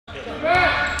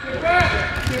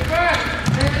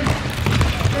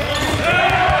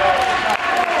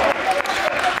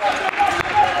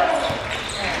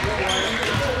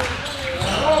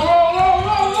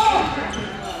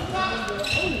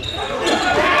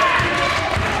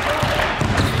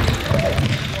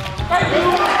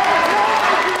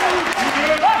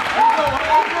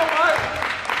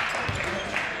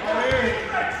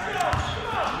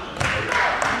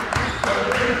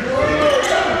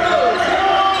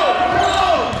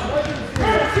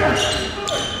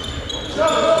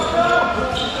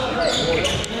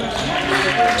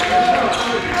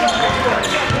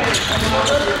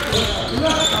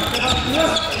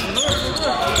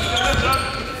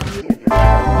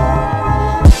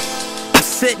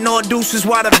sitting on deuces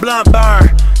while the blunt burn.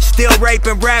 Still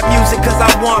raping rap music cause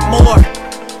I want more.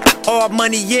 All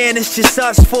money in, it's just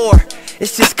us four.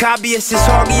 It's just Cobby, it's just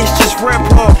Hoggy, it's just Rip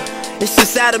Hall. It's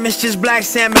just Adam, it's just Black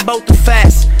Salmon, both the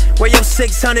fast. Where your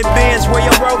 600 bands, where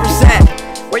your Rovers at?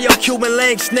 Where your Cuban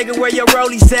links, nigga, where your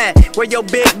rollies at? Where your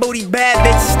big booty bad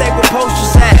bitches stay with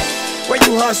posters at? Where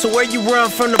you hustle, where you run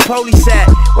from the police at?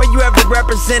 Where you ever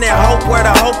represented hope, where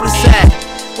the hopeless at?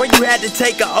 Where you had to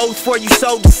take an oath before you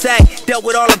sold the sack? Dealt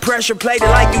with all the pressure, played it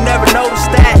like you never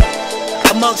noticed that.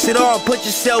 Amongst it all, put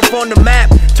yourself on the map.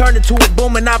 Turn it to a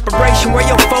booming operation, where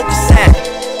your focus at?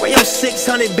 Where your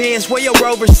 600 bands, where your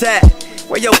Rovers at?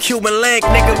 Where your Cuban link,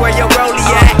 nigga, where your rollie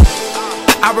at?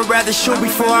 I would rather shoot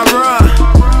before I run.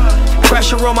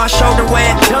 Pressure on my shoulder when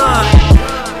it's done.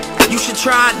 You should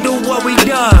try and do what we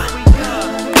done.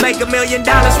 Make $1 million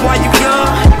while you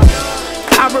young.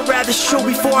 I would rather shoot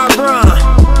before I run.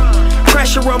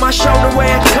 Pressure on my shoulder when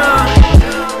it's done.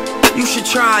 You should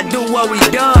try and do what we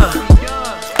done.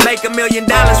 Make $1 million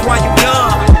while you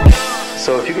young.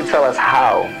 So if you could tell us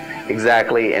how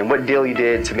exactly and what deal you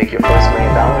did to make your first $1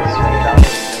 million.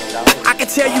 I can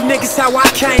tell you niggas how I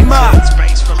came up.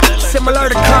 Similar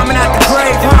to coming out the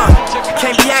grave, huh?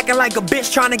 Can't be acting like a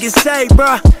bitch trying to get saved,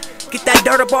 bruh. Get that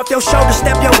dirt up off your shoulder,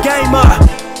 step your game up.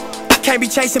 Can't be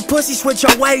chasing pussy, switch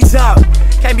your ways up.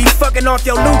 Can't be fucking off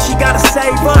your loot, you gotta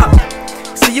save up.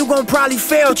 So you gon' probably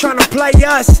fail trying to play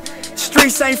us.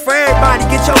 Streets ain't for everybody,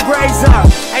 get your grades up.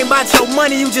 Ain't about your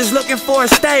money, you just looking for a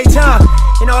stage, huh?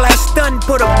 And all that stunning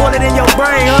put a bullet in your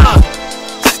brain, huh?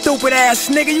 Stupid ass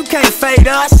nigga, you can't fade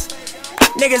us.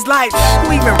 Niggas like,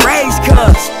 who even raised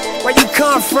cuz? Where you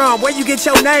come from? Where you get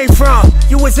your name from?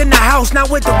 You was in the house, not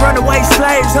with the runaway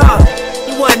slaves, huh?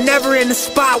 You wasn't never in the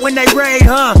spot when they raid,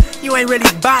 huh? You ain't really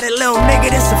bout it, little nigga,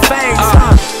 this a phase,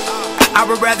 huh? I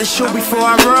would rather shoot before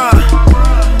I run.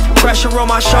 Pressure on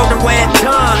my shoulder when it's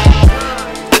done.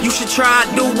 You should try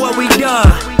and do what we done.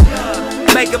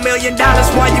 Make $1 million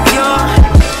while you young.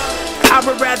 I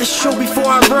would rather shoot before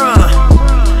I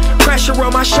run. Pressure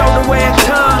on my shoulder when it's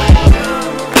done.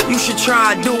 You should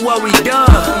try and do what we done.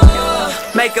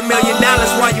 Make $1 million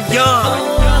while you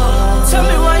young. Tell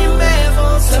me why you mad,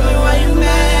 tell me why you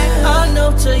mad. I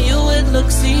know to you it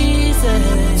looks easy.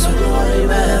 Tell me why you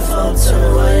mad, tell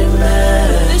me why you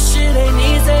mad. This shit ain't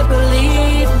easy,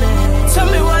 believe me. Tell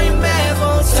me why you mad,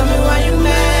 tell me why you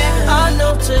mad. I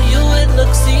know to you it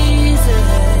looks easy.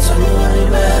 Tell me why you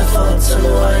mad, tell me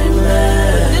why you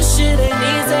mad. This shit ain't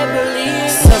easy, believe me.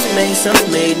 Self-made,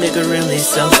 self-made, nigga really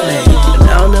self-made. And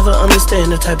I'll never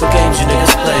understand the type of games you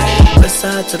niggas play. West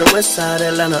side to the west side,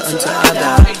 Atlanta until I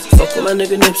die. Fuck with my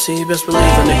nigga Nipsey, best believe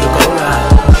a nigga go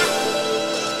ride.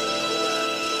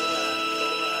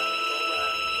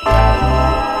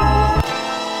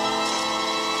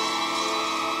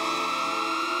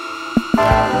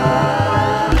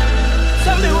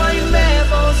 Tell me why you mad,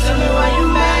 tell me why you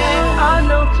mad. I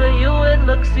know to you it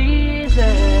looks easy.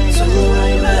 Tell me why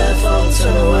you mad,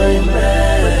 tell me why you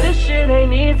mad. But this shit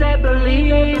ain't easy,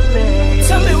 believe me.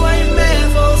 Tell me why you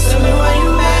mad, tell me why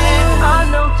you mad. I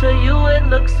know to you it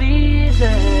looks easy.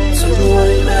 Tell me why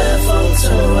you mad,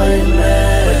 tell me why you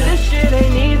mad. But this shit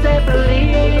ain't easy,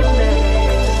 believe me.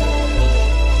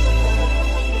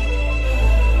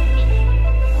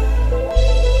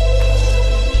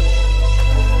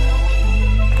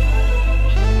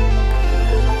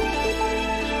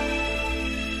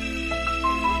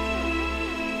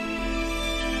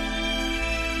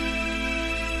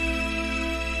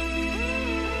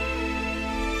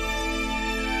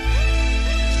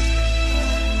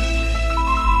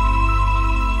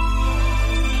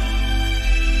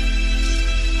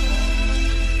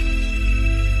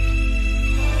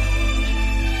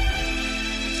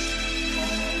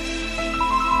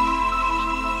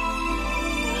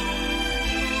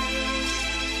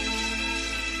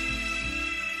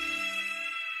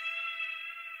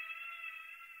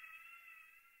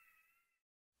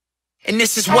 And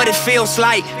this is what it feels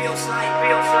like.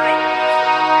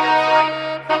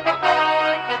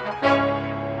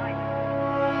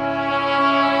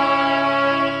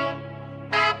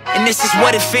 And this is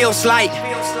what it feels like.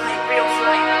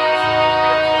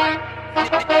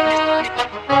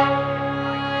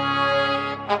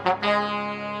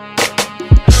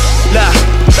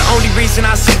 The only reason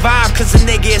I survive cause a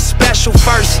nigga is special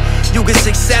first. You get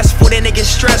successful, then it gets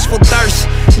stressful, thirst.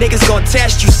 Niggas gon'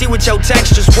 test you, see what your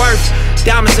texture's worth.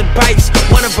 Diamonds and pipes,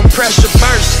 one of them pressure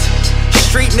burst.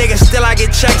 Street niggas, still I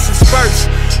get checks and spurts.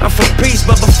 I'm for peace,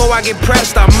 but before I get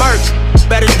pressed, I murk.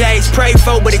 Better days prayed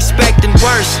for, but expecting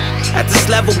worse. At this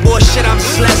level, bullshit, I'm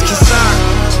just less concerned.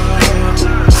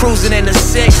 Cruising in the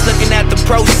 6, looking at the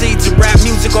proceeds of rap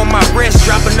music on my wrist.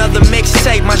 Drop another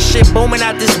mixtape, shit booming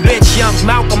out this bitch. Young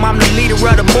Malcolm, I'm the leader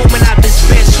of the movement out this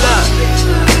bitch. Look,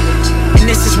 and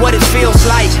this is what it feels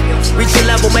like. Reach a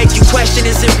level, make you question,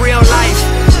 is it real life?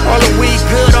 All the weed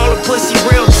good, all the pussy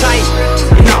real tight.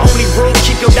 And the only rule,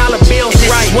 keep your dollar bills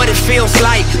right. This is what it feels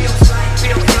like.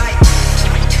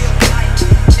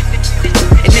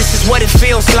 And this is what it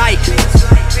feels like.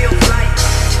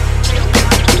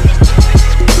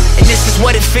 And this is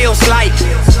what it feels like.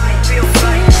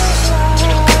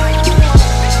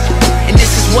 And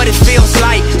this is what it feels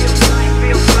like.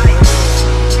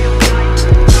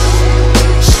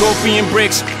 Scorpion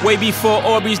bricks, way before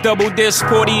Orbeez double disc.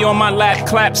 40 on my lap,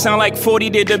 clap, sound like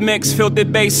 40 did the mix.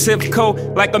 Filtered bass,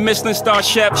 Sivco, like a Michelin star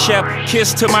chef.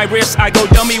 Kiss to my wrist, I go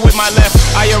dummy with my left.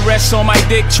 IRS on my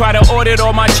dick, try to audit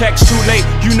all my checks. Too late,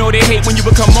 you know they hate when you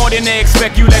become more than they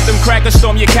expect. You let them crackers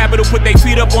storm your capital, put their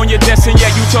feet up on your desk, and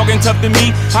yet you talking tough to me.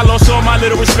 I lost all my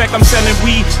little respect, I'm selling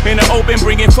weed in the open,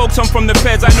 bringing folks home from the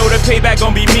feds. I know the payback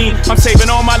gon' be mean. I'm saving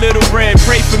all my little bread,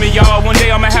 pray for me, y'all. One day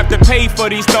I'ma have to pay for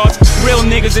these thoughts. Real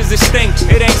niggas is this thing,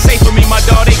 it ain't safe for me, my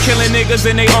dog. They killing niggas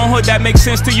in their own hood, that makes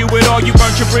sense to you at all. You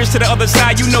burnt your bridge to the other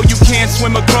side, you know you can't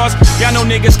swim across. Y'all know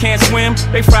niggas can't swim,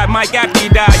 they fried Mike after he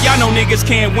died. Y'all know niggas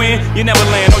can't win, you never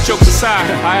land, no jokes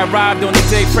aside. I arrived on the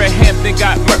day Fred Hampton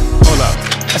got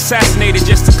assassinated,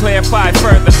 just to clarify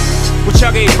further. What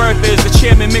y'all gave birth is the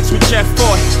chairman mixed with Jeff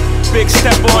Ford. Big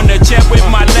step on the jet with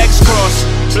my legs crossed.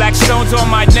 Black stones on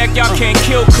my neck, y'all can't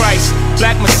kill Christ.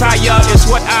 Black Messiah is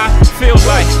what I feel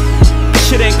like.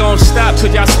 Shit ain't gon' stop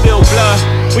cause y'all spill blood.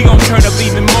 We gon' turn up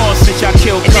even more since y'all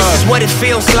killed Cuz. And this is what it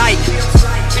feels like.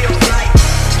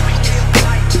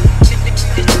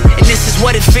 And this is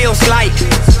what it feels like.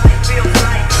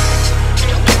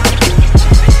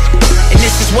 And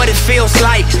this is what it feels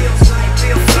like.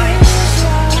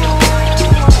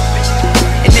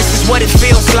 And this is what it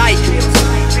feels like.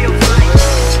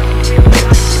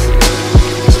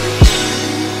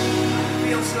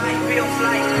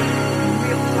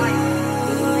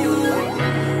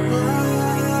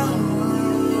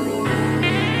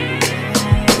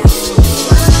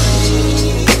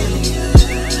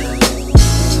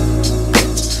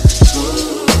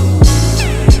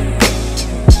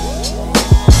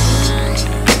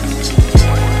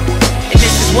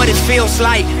 What it feels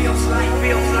like.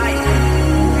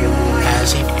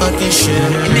 As he fucking should.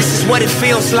 And this is what it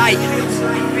feels like.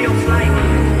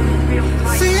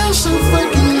 Feel so fucking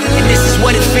good. And this is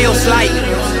what it feels like.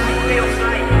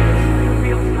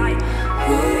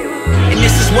 And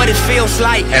this is what it feels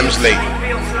like. Hemsley,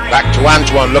 back to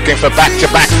Antwon, looking for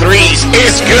back-to-back threes.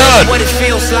 It's good. This is what it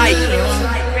feels like.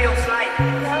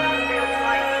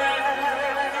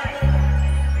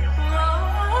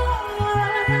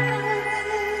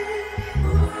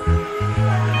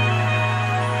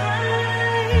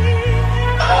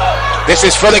 This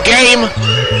is for the game.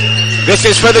 This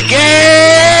is for the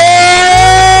game.